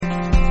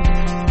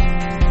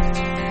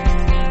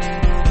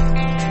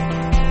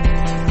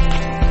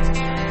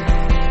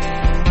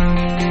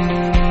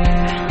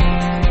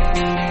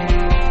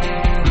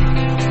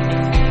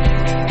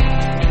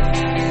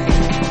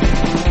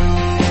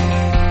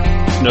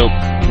Nope.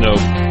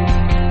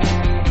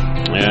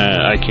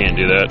 I can't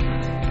do that.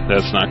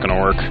 That's not going to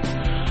work.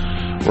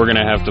 We're going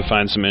to have to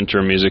find some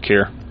intro music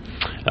here.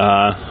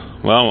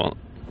 Well,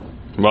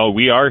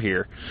 we are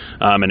here.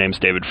 My name's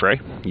David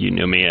Frey. You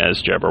knew me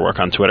as Jabberwock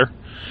on Twitter.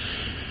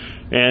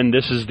 And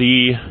this is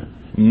the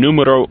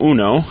numero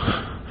uno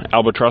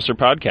Albatrosser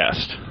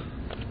Podcast.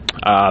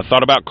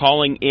 Thought about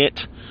calling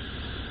it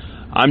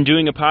I'm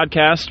Doing a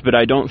Podcast, but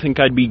I don't think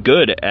I'd be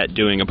good at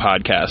doing a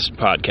podcast.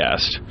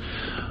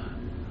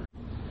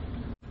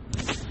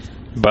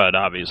 But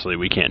obviously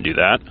we can't do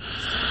that.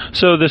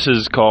 So this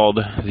is called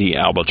the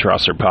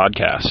Albatrosser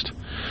Podcast.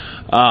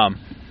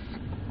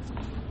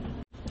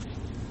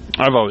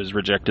 I've always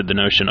rejected the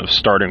notion of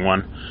starting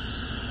one,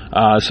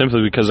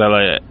 simply because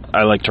I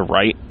like to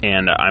write,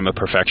 and I'm a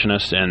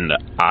perfectionist, and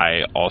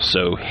I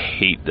also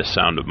hate the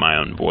sound of my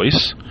own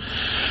voice.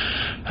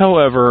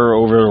 However,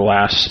 over the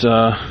last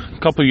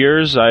couple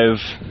years,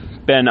 I've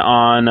been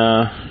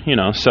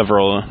on,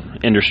 several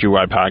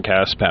industry-wide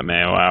podcasts, Pat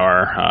Mayo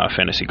Hour,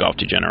 Fantasy Golf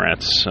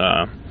Degenerates,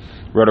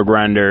 Roto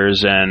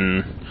Grinders,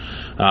 and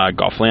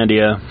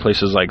Golflandia,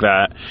 places like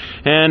that.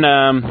 And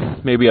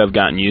maybe I've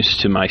gotten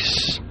used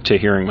to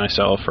hearing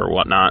myself or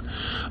whatnot.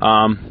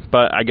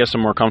 But I guess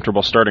I'm more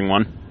comfortable starting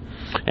one.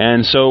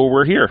 And so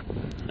we're here.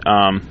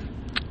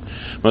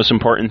 Most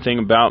important thing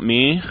about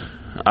me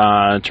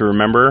to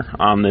remember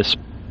on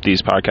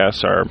these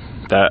podcasts are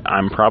that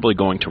I'm probably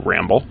going to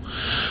ramble.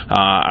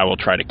 I will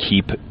try to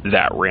keep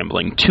that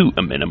rambling to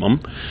a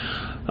minimum.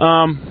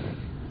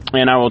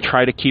 And I will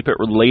try to keep it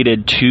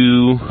related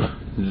to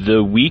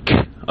the week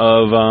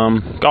of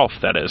golf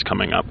that is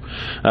coming up.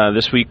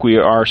 This week we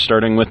are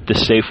starting with the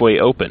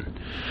Safeway Open.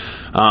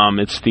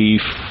 It's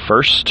the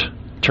first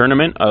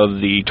tournament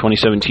of the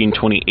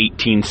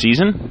 2017-2018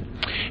 season,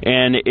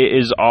 and it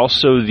is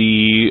also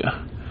the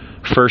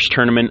first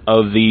tournament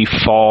of the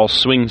fall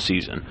swing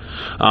season.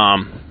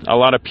 A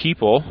lot of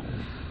people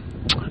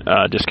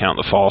discount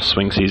the fall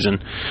swing season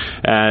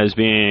as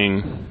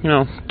being,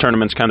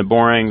 tournaments kind of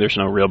boring. There's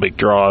no real big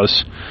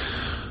draws.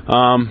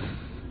 But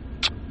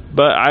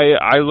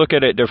I look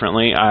at it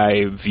differently.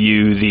 I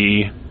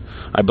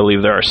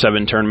believe there are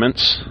 7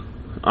 tournaments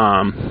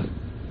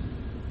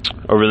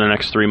over the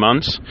next 3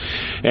 months,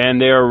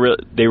 and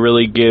they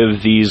really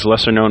give these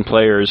lesser known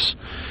players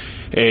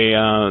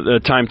a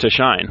time to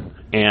shine.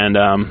 And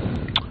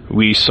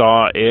we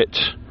saw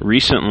it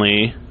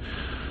recently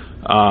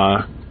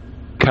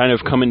kind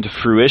of come into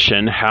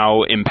fruition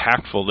how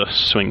impactful the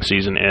swing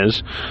season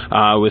is,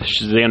 with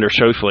Xander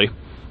Schauffele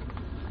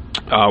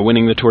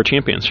winning the Tour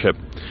Championship.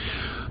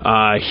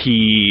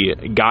 He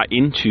got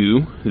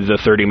into the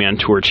 30-man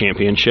Tour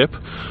Championship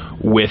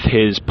with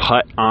his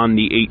putt on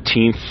the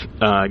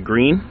 18th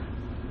green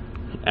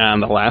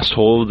and the last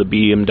hole of the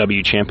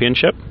BMW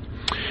Championship.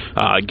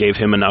 Gave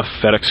him enough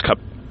FedEx Cup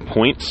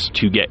points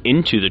to get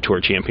into the Tour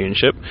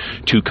Championship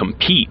to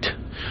compete.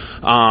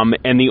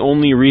 And the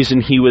only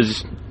reason he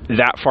was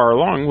that far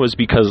along was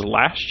because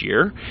last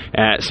year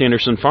at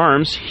Sanderson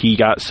Farms, he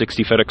got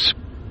 60 FedEx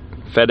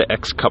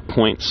Cup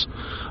points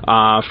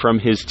from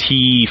his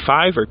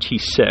T5 or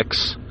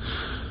T6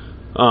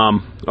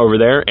 over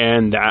there,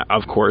 and that,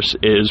 of course,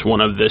 is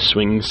one of the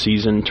swing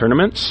season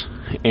tournaments.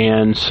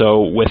 And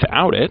so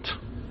without it,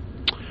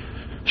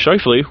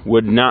 Schauffele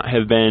would not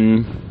have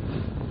been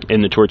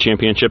in the Tour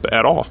Championship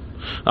at all.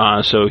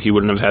 So he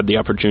wouldn't have had the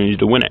opportunity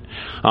to win it.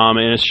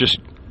 And it's just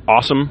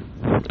awesome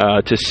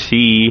to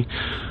see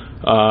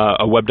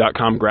a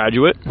Web.com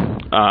graduate,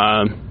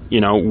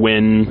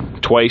 win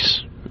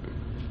twice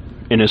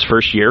in his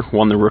first year.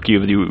 Won the Rookie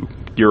of the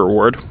Year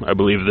award, I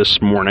believe, this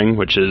morning,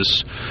 which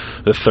is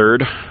the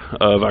 3rd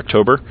of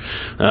October.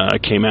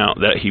 Came out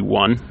that he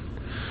won.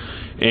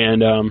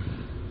 And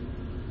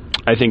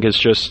I think it's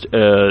just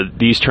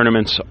these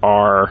tournaments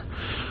are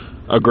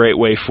a great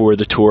way for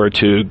the tour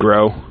to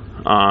grow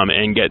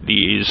and get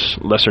these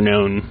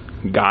lesser-known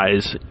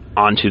guys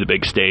onto the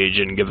big stage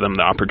and give them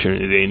the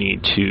opportunity they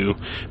need to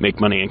make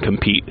money and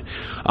compete.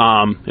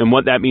 And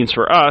what that means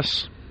for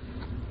us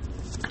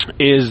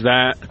is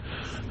that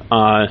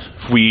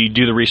we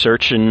do the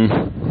research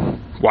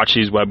and watch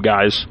these web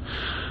guys,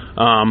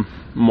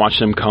 watch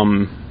them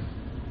come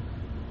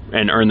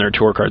and earn their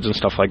tour cards and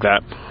stuff like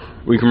that.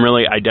 We can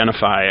really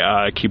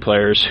identify key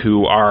players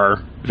who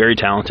are very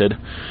talented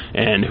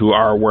and who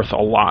are worth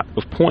a lot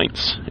of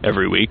points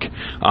every week,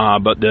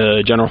 but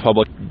the general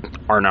public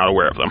are not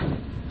aware of them.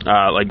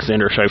 Like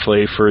Xander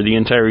Schauffele, for the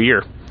entire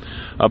year,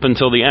 up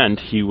until the end,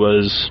 he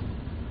was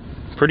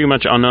pretty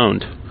much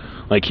unowned.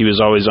 Like, he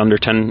was always under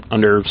 7 to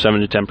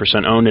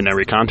 10% owned in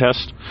every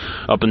contest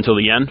up until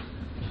the end,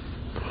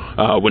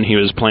 when he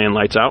was playing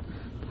lights out.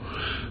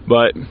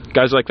 But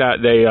guys like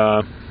that, they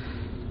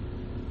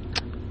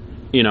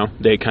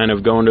kind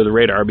of go under the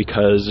radar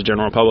because the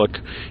general public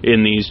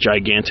in these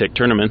gigantic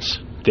tournaments,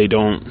 they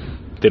don't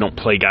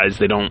play guys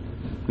they don't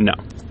know.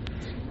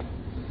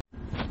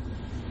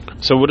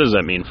 So what does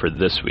that mean for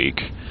this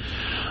week?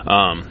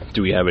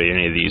 Do we have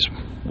any of these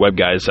web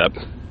guys that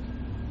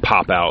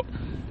pop out?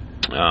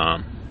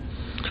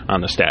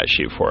 on the stat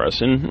sheet for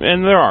us, and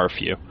there are a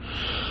few.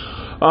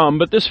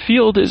 But this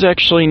field is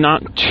actually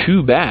not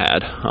too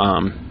bad.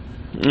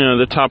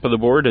 The top of the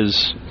board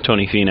is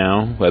Tony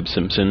Finau, Webb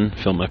Simpson,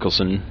 Phil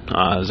Mickelson,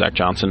 Zach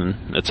Johnson,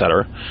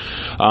 etc.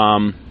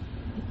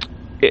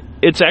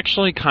 It's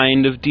actually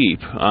kind of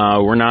deep.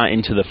 We're not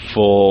into the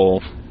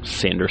full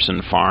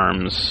Sanderson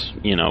Farms,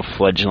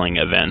 fledgling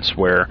events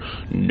where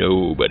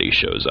nobody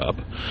shows up.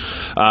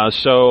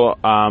 So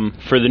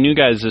for the new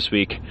guys this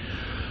week,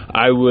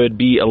 I would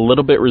be a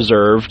little bit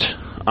reserved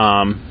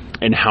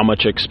in how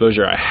much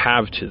exposure I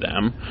have to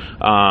them.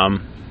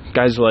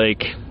 Guys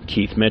like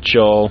Keith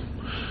Mitchell,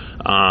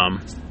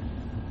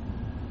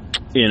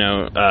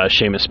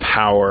 Seamus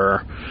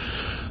Power,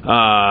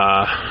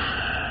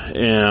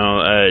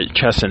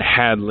 Chesson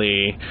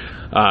Hadley,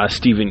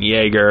 Stephen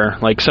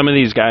Yeager, like some of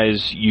these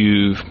guys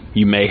you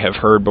may have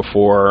heard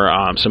before.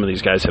 Some of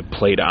these guys have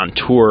played on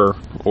tour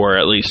or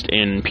at least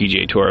in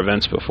PGA Tour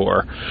events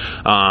before,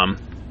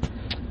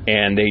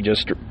 and they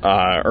just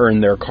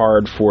earned their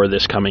card for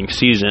this coming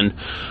season.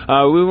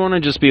 We want to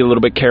just be a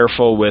little bit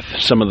careful with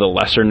some of the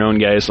lesser known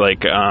guys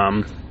like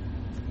a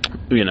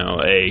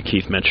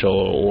Keith Mitchell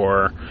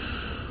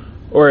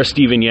or a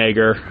Stephen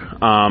Yeager.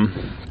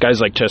 Guys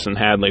like Chesson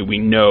Hadley, we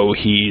know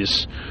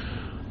he's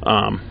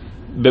a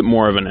bit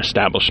more of an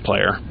established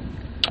player.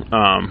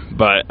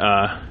 But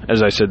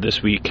as I said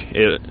this week,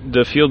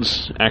 the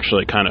field's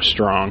actually kind of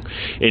strong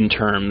in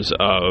terms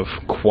of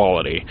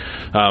quality.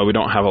 We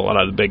don't have a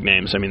lot of the big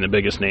names. I mean, the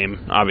biggest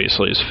name,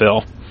 obviously, is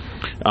Phil.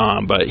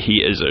 But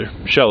he is a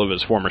shell of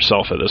his former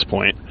self at this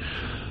point.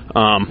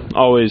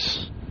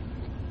 Always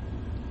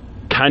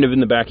kind of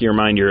in the back of your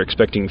mind, you're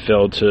expecting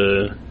Phil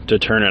to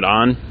turn it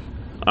on.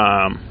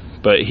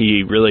 But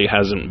he really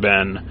hasn't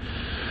been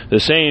the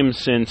same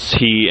since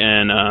he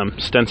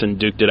and Stenson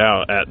duked it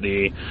out at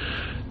the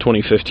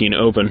 2015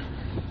 Open.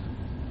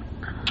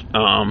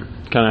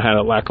 Kind of had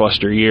a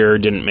lackluster year,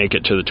 didn't make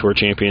it to the Tour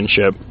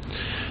Championship,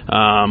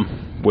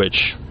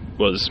 which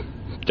was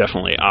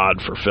definitely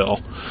odd for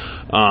Phil.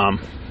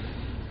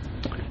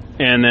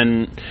 And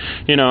then,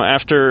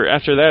 after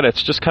that,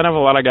 it's just kind of a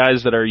lot of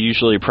guys that are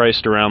usually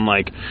priced around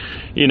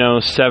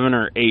 7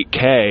 or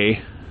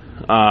 8K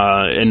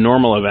in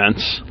normal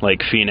events, like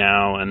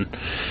Finau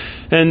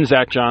and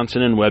Zach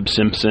Johnson and Webb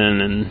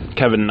Simpson and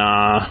Kevin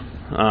Na.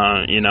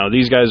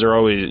 These guys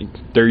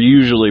they're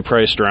usually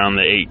priced around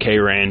the 8K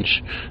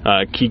range.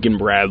 Keegan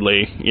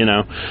Bradley,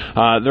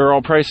 they're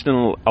all priced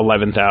in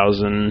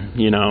 11,000.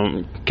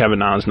 Kevin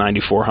Na's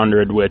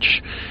 9,400,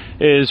 which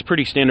is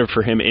pretty standard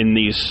for him in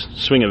these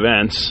swing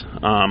events.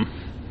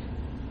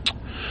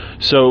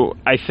 So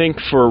I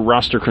think for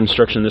roster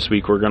construction this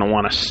week, we're going to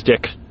want to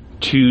stick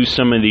to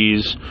some of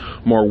these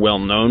more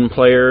well-known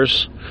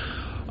players.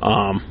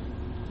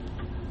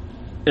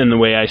 And the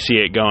way I see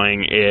it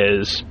going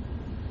is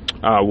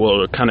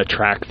we'll kind of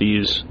track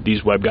these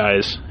web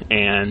guys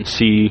and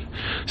see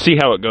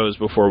how it goes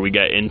before we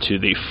get into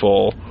the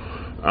full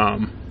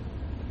kind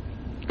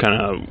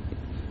of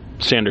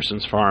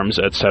Sanderson's Farms,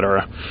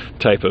 etc.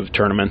 type of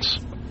tournaments.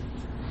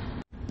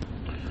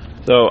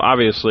 So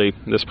obviously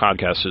this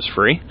podcast is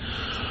free.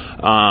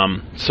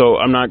 So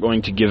I'm not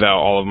going to give out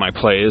all of my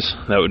plays.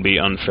 That would be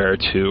unfair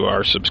to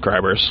our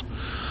subscribers.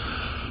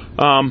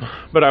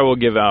 But I will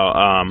give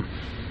out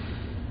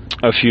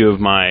a few of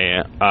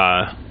my,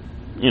 a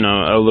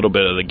little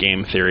bit of the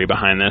game theory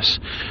behind this.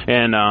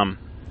 And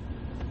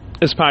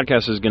this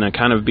podcast is going to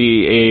kind of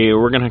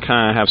we're going to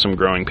kind of have some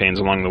growing pains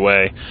along the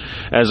way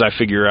as I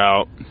figure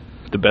out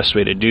the best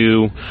way to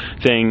do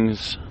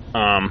things.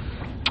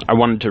 I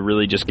wanted to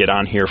really just get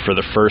on here for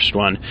the first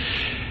one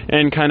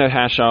and kind of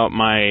hash out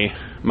my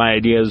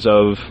ideas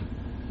of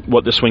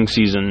what the swing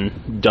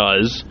season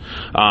does,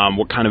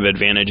 what kind of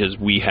advantages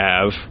we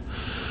have,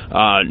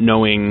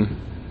 knowing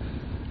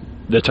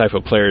the type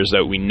of players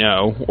that we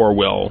know or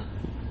will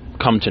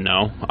come to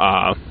know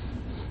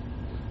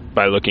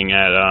by looking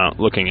at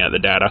the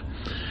data.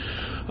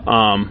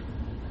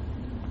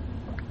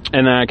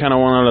 And then I kind of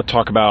wanted to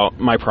talk about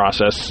my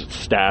process,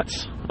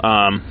 stats,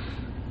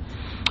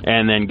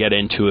 and then get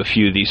into a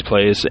few of these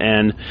plays.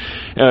 And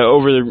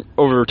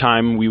over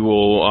time, we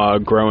will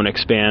grow and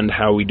expand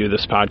how we do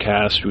this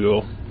podcast. We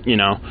will,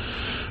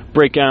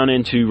 break down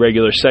into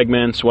regular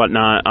segments,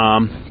 whatnot.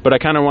 But I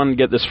kind of wanted to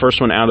get this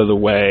first one out of the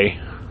way,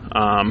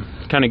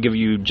 kind of give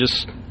you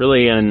just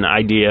really an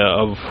idea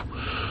of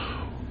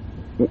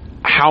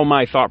how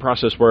my thought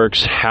process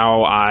works,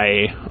 how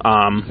I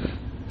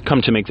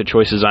come to make the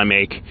choices I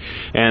make.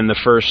 And the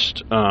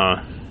first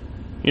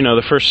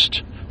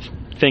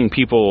thing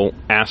people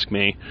ask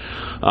me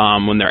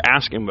when they're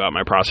asking about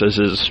my process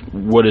is,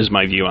 what is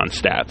my view on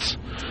stats?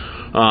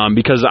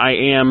 Because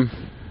I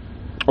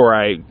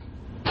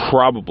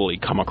probably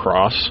come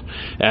across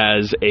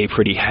as a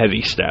pretty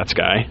heavy stats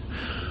guy.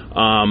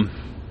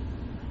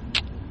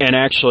 And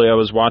actually, I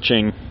was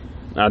watching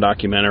a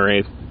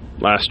documentary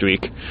last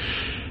week,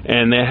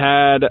 and they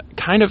had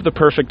kind of the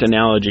perfect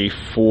analogy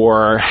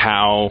for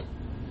how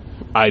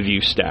I view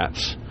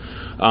stats.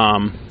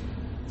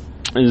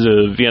 It was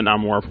a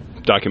Vietnam War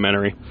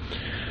documentary,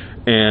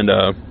 And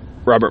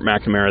Robert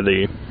McNamara,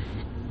 the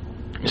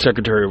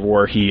Secretary of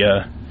War, he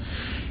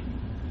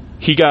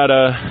got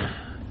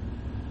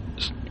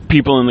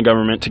people in the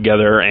government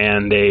together,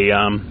 and they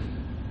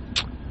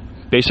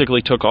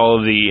basically took all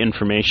of the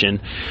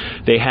information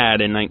they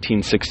had in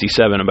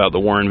 1967 about the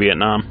war in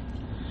Vietnam.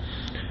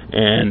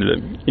 And,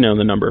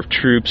 the number of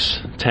troops,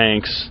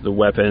 tanks, the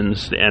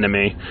weapons, the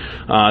enemy.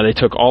 They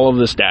took all of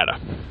this data,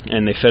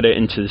 and they fed it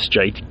into this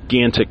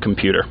gigantic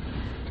computer.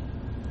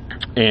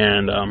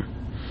 And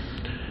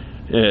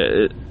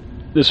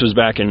this was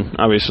back in,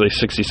 obviously,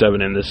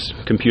 67, and this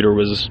computer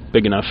was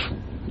big enough,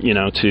 it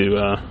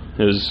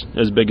was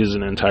as big as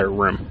an entire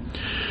room.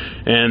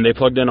 And they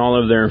plugged in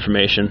all of their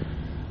information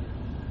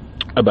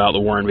about the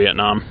war in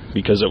Vietnam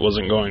because it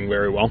wasn't going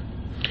very well,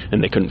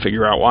 and they couldn't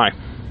figure out why.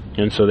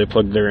 And so they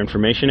plugged their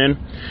information in,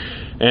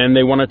 and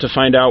they wanted to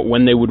find out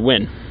when they would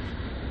win.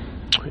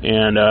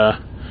 And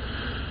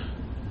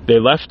they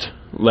left,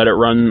 let it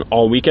run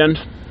all weekend,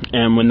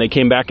 and when they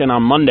came back in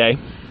on Monday,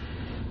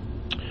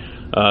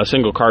 a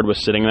single card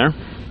was sitting there,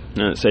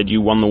 and it said,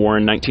 "You won the war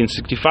in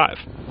 1965,"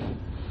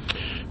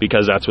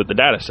 because that's what the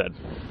data said,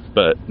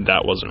 but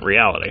that wasn't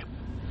reality.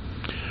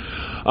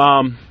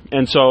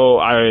 And so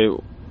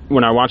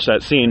when I watched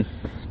that scene,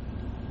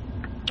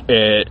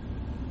 it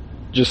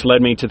just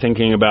led me to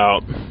thinking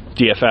about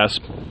DFS,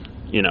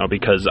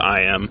 because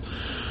I am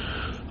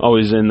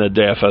always in the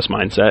DFS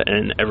mindset,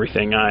 and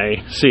everything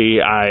I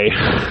see, I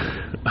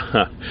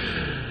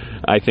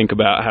think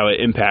about how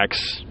it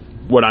impacts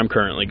what I'm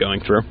currently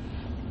going through.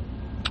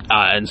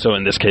 And so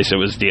in this case, it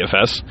was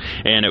DFS,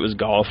 and it was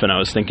golf, and I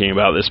was thinking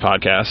about this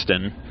podcast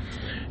and,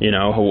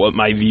 what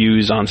my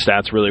views on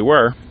stats really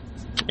were.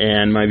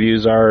 And my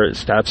views are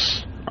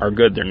stats are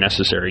good. They're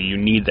necessary. You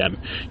need them.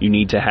 You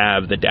need to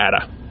have the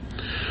data.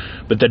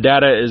 But the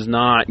data is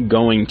not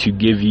going to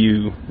give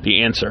you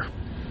the answer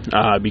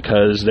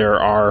because there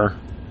are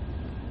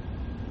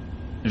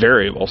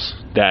variables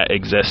that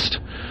exist.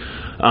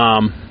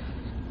 And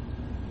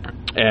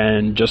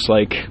just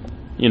like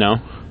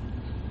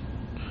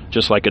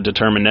a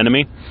determined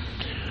enemy,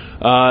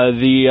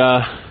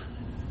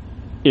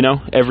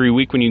 every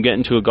week when you get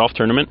into a golf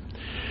tournament,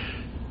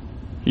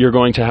 you're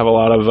going to have a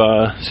lot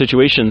of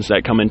situations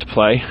that come into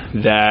play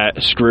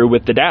that screw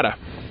with the data.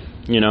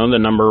 The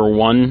number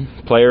one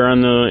player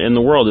in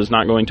the world is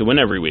not going to win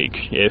every week.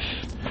 If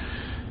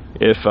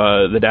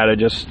the data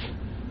just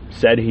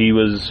said he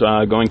was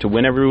going to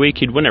win every week,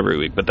 he'd win every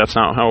week. But that's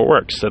not how it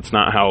works. That's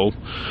not how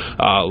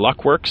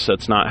luck works.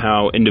 That's not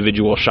how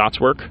individual shots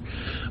work.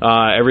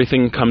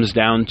 Everything comes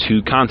down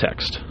to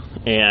context.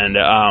 And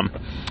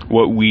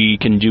what we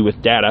can do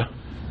with data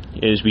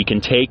is we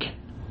can take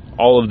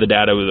all of the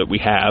data that we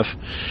have,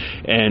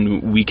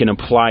 and we can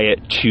apply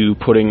it to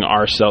putting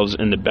ourselves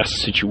in the best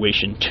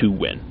situation to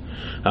win,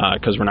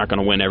 because we're not going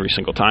to win every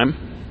single time.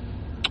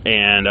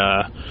 And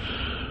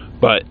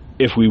but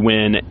if we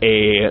win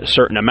a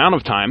certain amount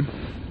of time,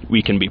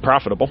 we can be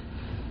profitable,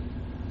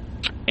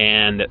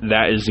 and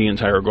that is the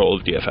entire goal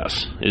of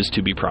DFS, is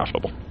to be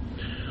profitable.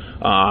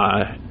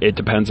 It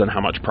depends on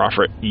how much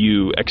profit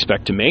you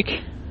expect to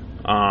make,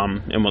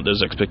 and what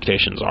those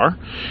expectations are.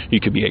 You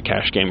could be a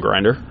cash game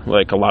grinder,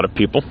 like a lot of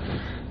people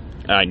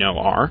I know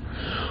are,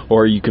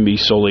 or you can be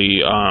solely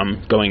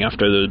going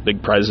after the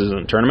big prizes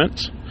in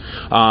tournaments,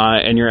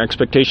 and your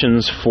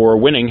expectations for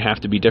winning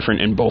have to be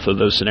different in both of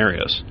those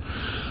scenarios.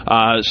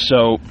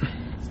 So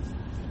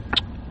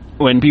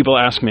when people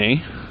ask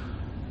me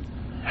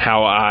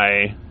how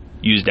I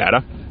use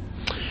data,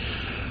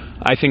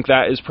 I think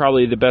that is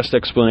probably the best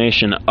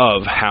explanation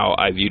of how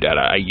I view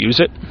data. I use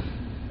it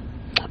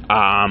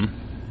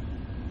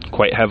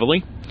quite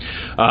heavily,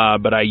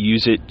 but I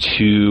use it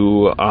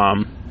to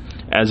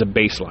as a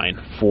baseline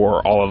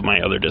for all of my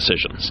other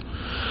decisions,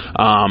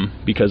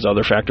 because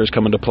other factors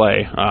come into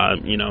play.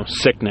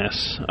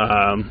 Sickness,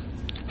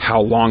 how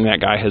long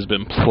that guy has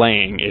been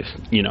playing. If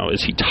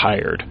is he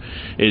tired?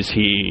 Is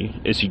he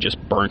just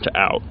burnt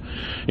out?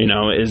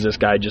 Is this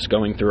guy just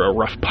going through a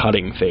rough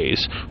putting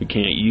phase? We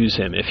can't use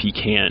him if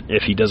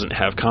he doesn't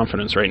have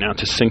confidence right now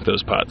to sink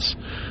those putts,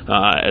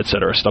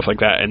 etc. Stuff like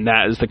that. And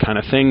that is the kind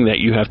of thing that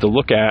you have to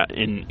look at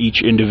in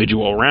each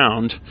individual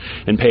round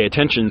and pay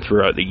attention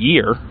throughout the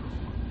year,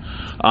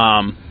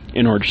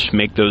 in order to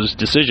make those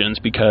decisions,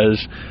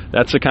 because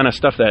that's the kind of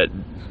stuff that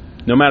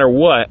no matter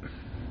what,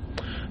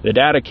 the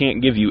data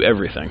can't give you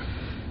everything.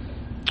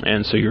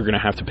 And so you're going to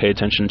have to pay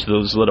attention to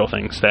those little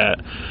things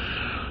that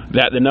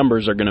the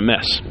numbers are going to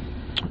miss.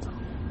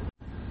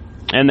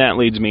 And that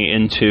leads me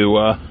into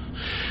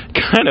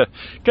kind of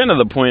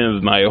the point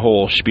of my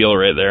whole spiel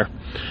right there.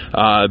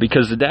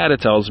 Because the data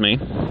tells me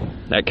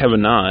that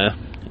Kevin Na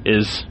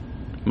is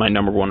my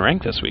number one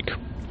rank this week.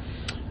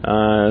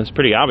 It's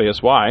pretty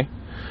obvious why.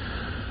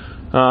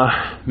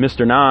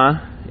 Mr. Na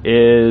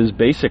is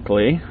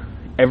basically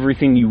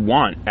everything you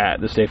want at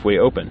the Safeway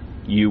Open.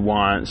 You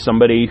want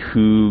somebody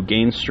who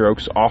gains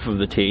strokes off of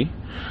the tee.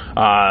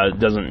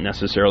 Doesn't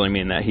necessarily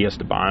mean that he has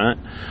to bomb it.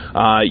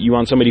 You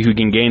want somebody who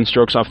can gain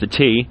strokes off the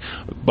tee,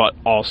 but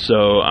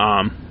also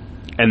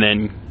and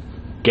then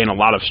gain a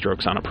lot of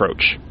strokes on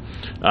approach.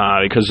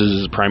 because this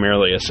is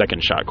primarily a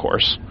second shot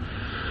course.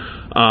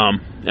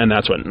 And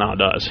that's what Na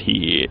does.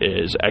 He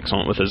is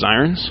excellent with his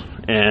irons,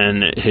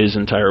 and his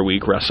entire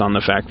week rests on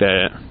the fact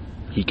that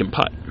he can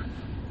putt.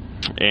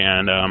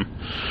 And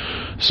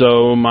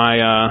so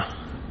my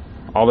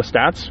all the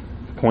stats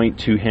point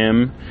to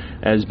him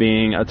as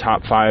being a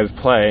top 5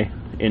 play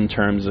in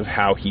terms of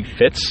how he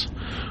fits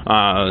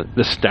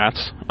the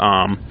stats,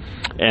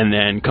 and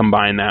then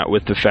combine that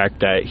with the fact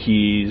that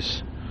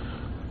he's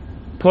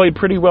played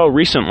pretty well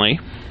recently.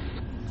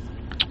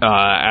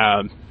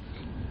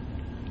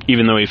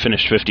 Even though he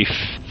finished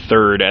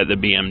 53rd at the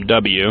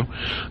BMW,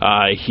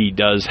 he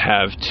does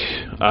have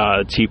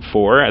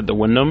T4 at the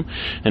Wyndham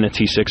and a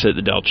T6 at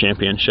the Dell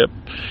Championship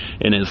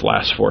in his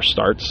last 4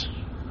 starts.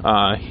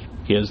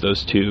 He has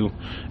those 2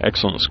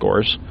 excellent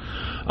scores.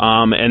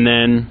 And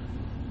then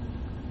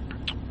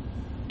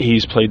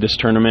he's played this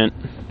tournament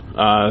 3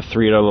 out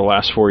of the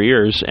last 4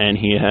 years, and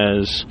he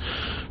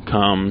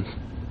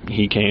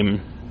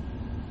came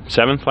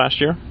 7th last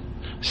year,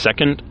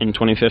 2nd in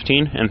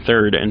 2015, and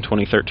 3rd in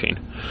 2013.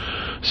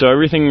 So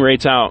everything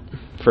rates out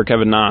for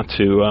Kevin Na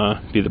to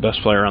be the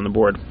best player on the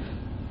board.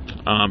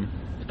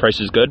 Price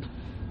is good.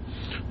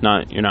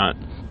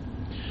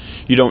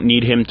 You don't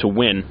need him to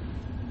win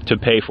to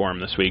pay for him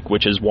this week,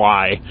 which is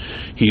why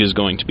he is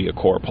going to be a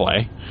core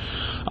play.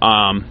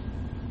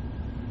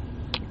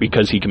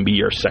 Because he can be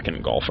your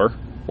second golfer,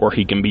 or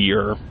he can be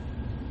your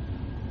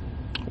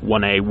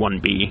 1A,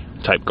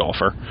 1B type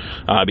golfer,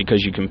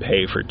 because you can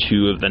pay for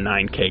 2 of the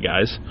 9K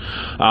guys.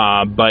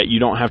 But you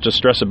don't have to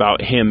stress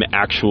about him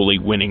actually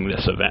winning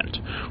this event,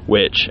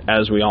 which,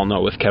 as we all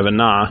know with Kevin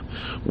Na,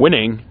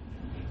 winning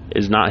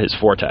is not his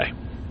forte.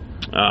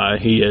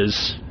 He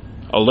is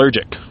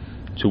allergic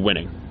to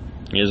winning.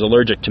 He is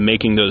allergic to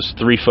making those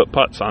 3-foot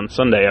putts on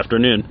Sunday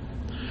afternoon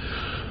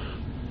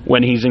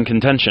when he's in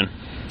contention.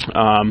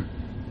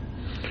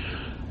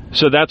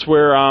 So that's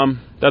where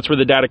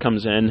the data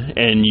comes in,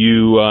 and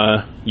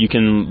you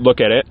can look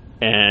at it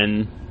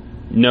and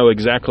know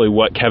exactly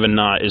what Kevin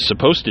Na is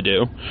supposed to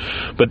do,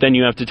 but then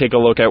you have to take a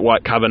look at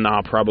what Kevin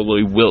Na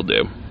probably will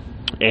do.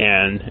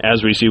 And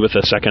as we see with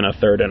a 2nd, a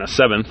 3rd, and a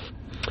 7th,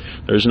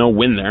 there's no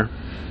win there.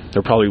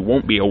 There probably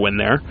won't be a win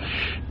there.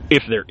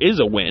 If there is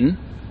a win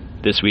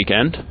this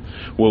weekend,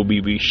 will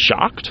we be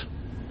shocked?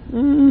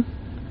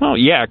 Well,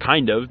 yeah,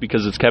 kind of,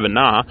 because it's Kevin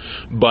Na,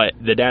 but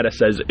the data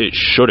says it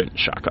shouldn't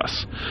shock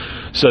us.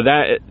 So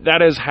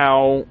that is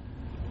how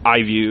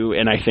I view,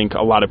 and I think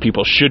a lot of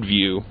people should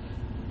view,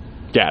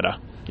 data,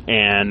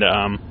 and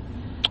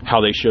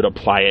how they should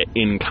apply it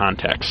in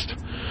context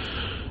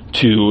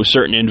to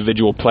certain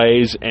individual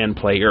plays and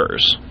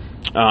players.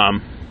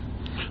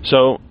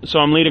 So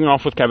I'm leading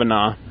off with Kevin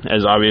Na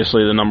as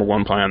obviously the number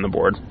 1 play on the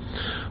board.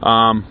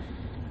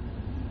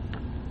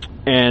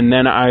 And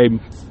then I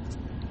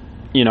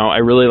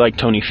really like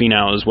Tony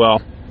Finau as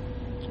well.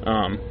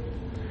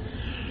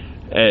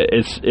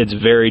 It's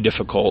very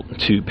difficult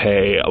to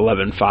pay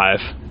 $11.5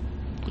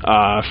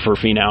 for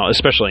Finau,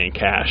 especially in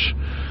cash.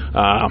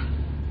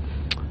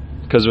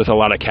 Because with a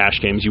lot of cash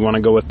games, you want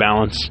to go with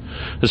balance,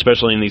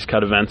 especially in these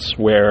cut events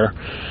where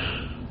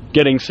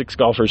getting 6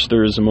 golfers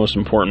through is the most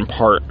important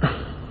part,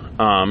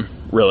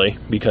 really,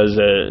 because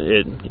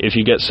if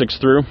you get 6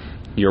 through,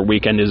 your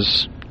weekend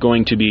is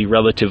going to be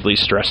relatively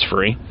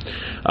stress-free.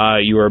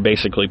 You are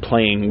basically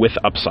playing with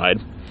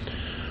upside.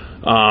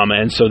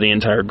 And so the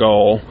entire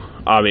goal,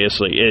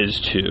 obviously,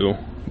 is to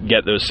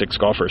get those 6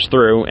 golfers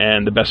through,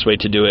 and the best way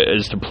to do it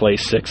is to play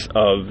 6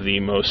 of the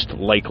most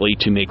likely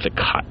to make the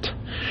cut.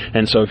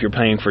 And so if you're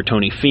playing for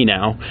Tony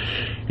Finau,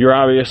 you're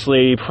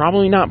obviously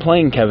probably not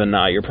playing Kevin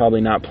Na. You're probably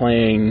not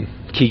playing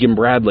Keegan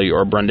Bradley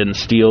or Brendan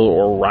Steele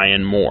or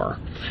Ryan Moore.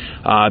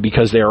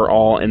 Because they are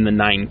all in the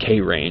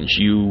 9K range.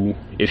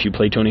 If you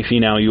play Tony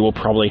Finau, you will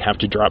probably have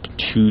to drop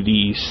to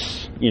the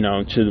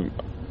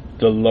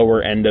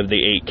lower end of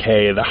the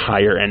 8K, the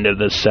higher end of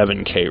the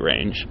 7K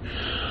range,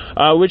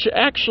 which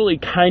actually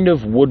kind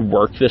of would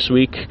work this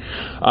week,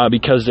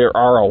 because there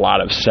are a lot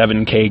of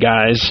 7K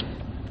guys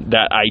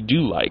that I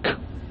do like.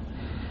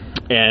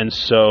 And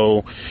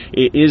so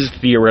it is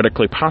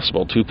theoretically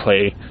possible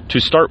to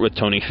start with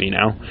Tony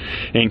Finau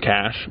in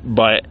cash,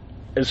 but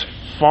as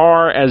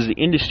far as the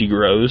industry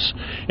grows,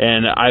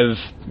 and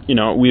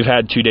we've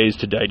had 2 days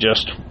to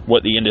digest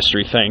what the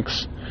industry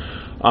thinks.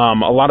 A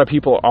lot of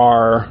people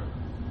are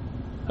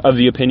of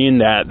the opinion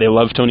that they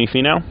love Tony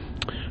Finau,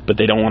 but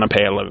they don't want to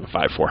pay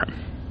 $11.5 for him.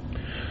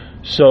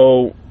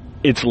 So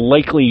it's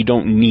likely you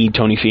don't need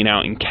Tony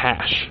Finau in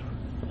cash,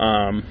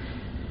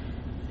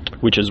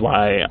 which is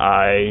why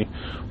I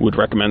would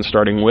recommend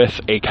starting with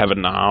a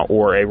Kevin Na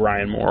or a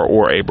Ryan Moore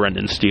or a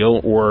Brendan Steele,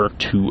 or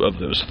 2 of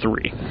those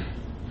 3.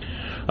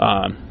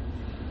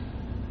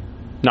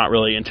 Not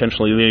really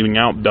intentionally leaving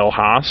out Bill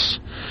Haas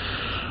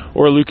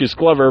or Lucas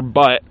Glover,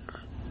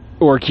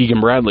 or Keegan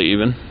Bradley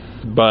even,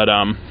 but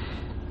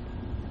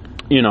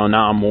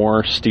Na,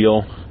 Moore,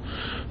 Steele,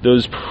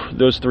 those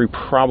 3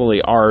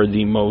 probably are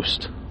the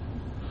most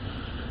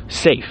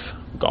safe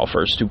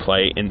golfers to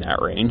play in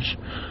that range.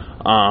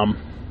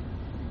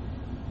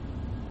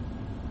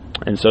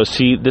 And so,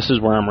 see, this is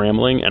where I'm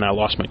rambling, and I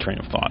lost my train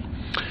of thought.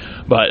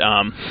 But,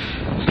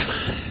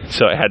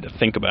 so I had to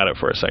think about it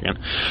for a second.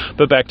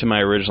 But back to my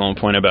original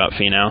point about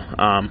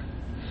Finau.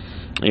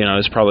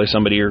 He's probably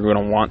somebody you're going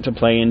to want to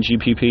play in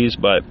GPPs,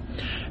 but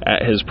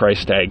at his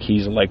price tag,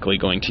 he's likely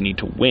going to need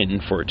to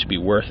win for it to be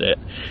worth it.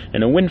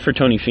 And a win for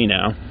Tony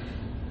Finau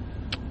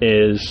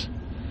is,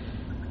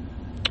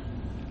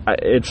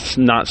 it's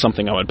not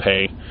something I would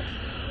pay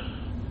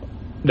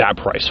that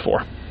price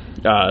for,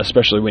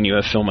 especially when you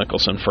have Phil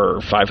Mickelson for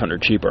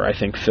 $500 cheaper. I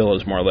think Phil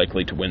is more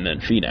likely to win than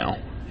Finau,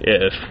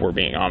 if we're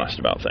being honest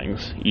about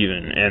things,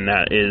 and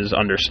that is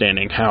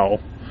understanding how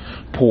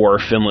poor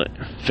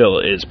Phil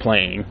is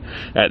playing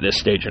at this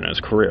stage in his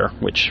career,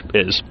 which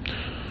is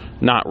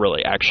not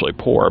really actually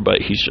poor,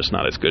 but he's just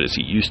not as good as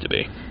he used to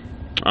be.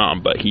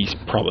 But he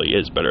probably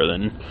is better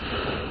than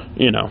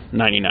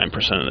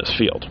 99% of this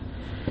field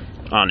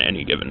on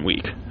any given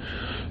week.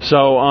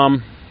 So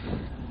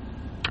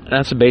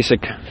that's a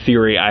basic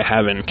theory I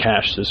have in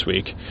cash this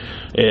week,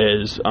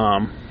 is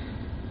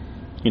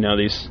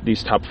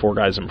these top 4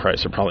 guys in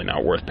price are probably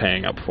not worth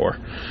paying up for.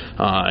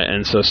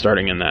 And so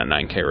starting in that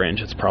 9K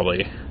range, it's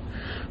probably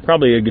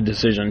a good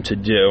decision to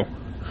do.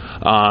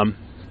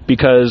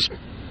 Because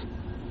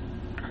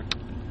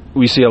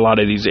we see a lot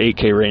of these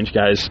 8K range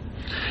guys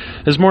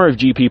as more of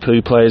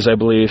GPP plays, I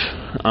believe.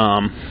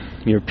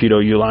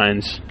 Pito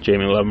Uihleins,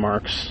 Jamie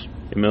Levemarks,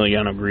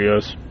 Emiliano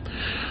Grillos.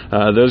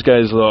 Those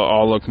guys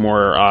all look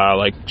more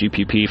like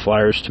GPP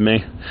flyers to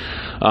me.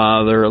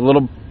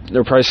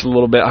 They're priced a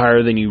little bit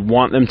higher than you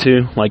want them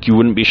to. Like, you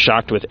wouldn't be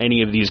shocked with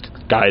any of these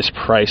guys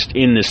priced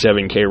in the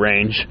 7K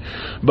range,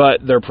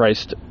 but they're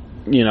priced,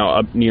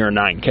 up near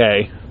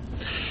 9K.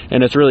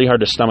 And it's really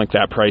hard to stomach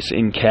that price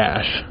in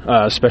cash,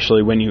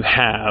 especially when you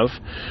have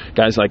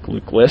guys like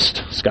Luke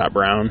List, Scott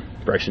Brown,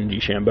 Bryson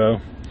DeChambeau,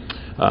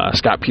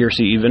 Scott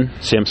Piercy even,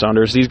 Sam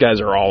Saunders. These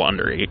guys are all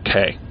under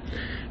 8K.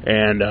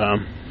 And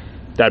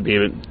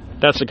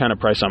that's the kind of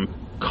price I'm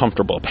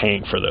comfortable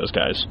paying for those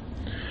guys.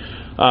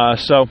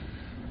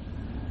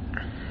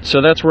 So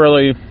that's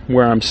really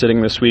where I'm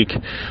sitting this week.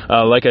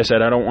 Like I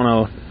said, I don't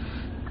want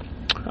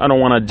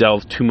to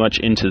delve too much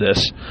into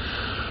this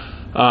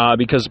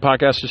because the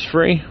podcast is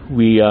free.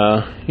 We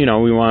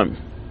want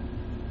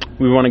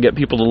to get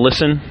people to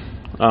listen,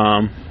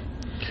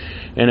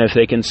 and if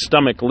they can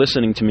stomach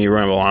listening to me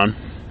ramble on,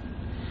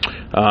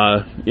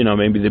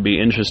 maybe they'd be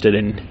interested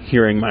in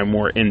hearing my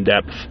more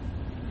in-depth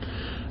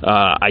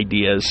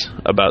ideas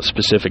about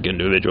specific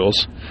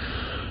individuals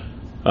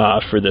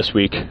for this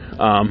week.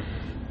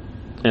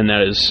 And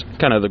that is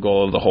kind of the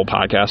goal of the whole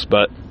podcast.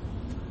 But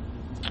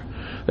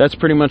that's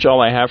pretty much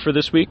all I have for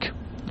this week.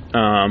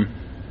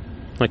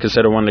 Like I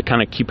said, I wanted to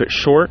kind of keep it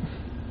short,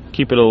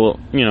 keep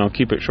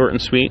it short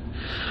and sweet.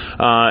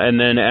 And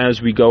then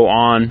as we go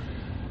on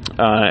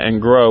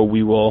and grow,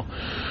 we will,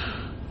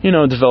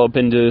 develop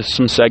into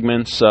some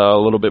segments a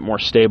little bit more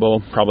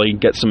stable. Probably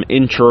get some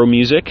intro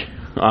music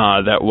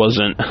that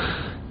wasn't,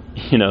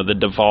 the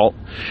default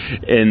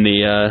in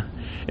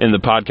the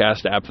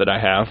podcast app that I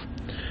have.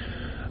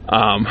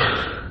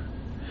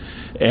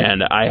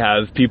 And I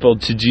have people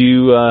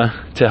to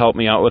help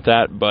me out with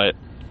that, but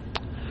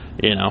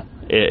it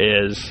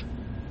is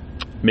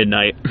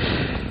midnight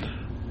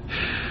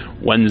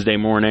Wednesday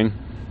morning.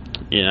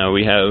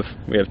 We have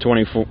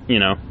 24,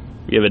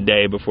 we have a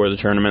day before the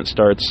tournament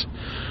starts.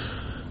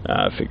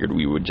 Figured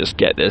we would just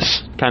get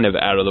this kind of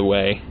out of the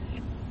way,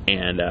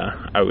 and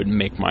I would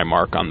make my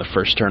mark on the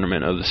first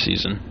tournament of the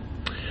season.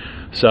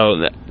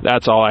 So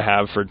that's all I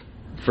have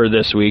for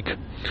this week.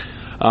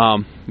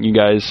 You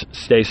guys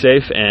stay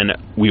safe, and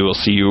we will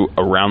see you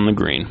around the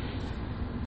green.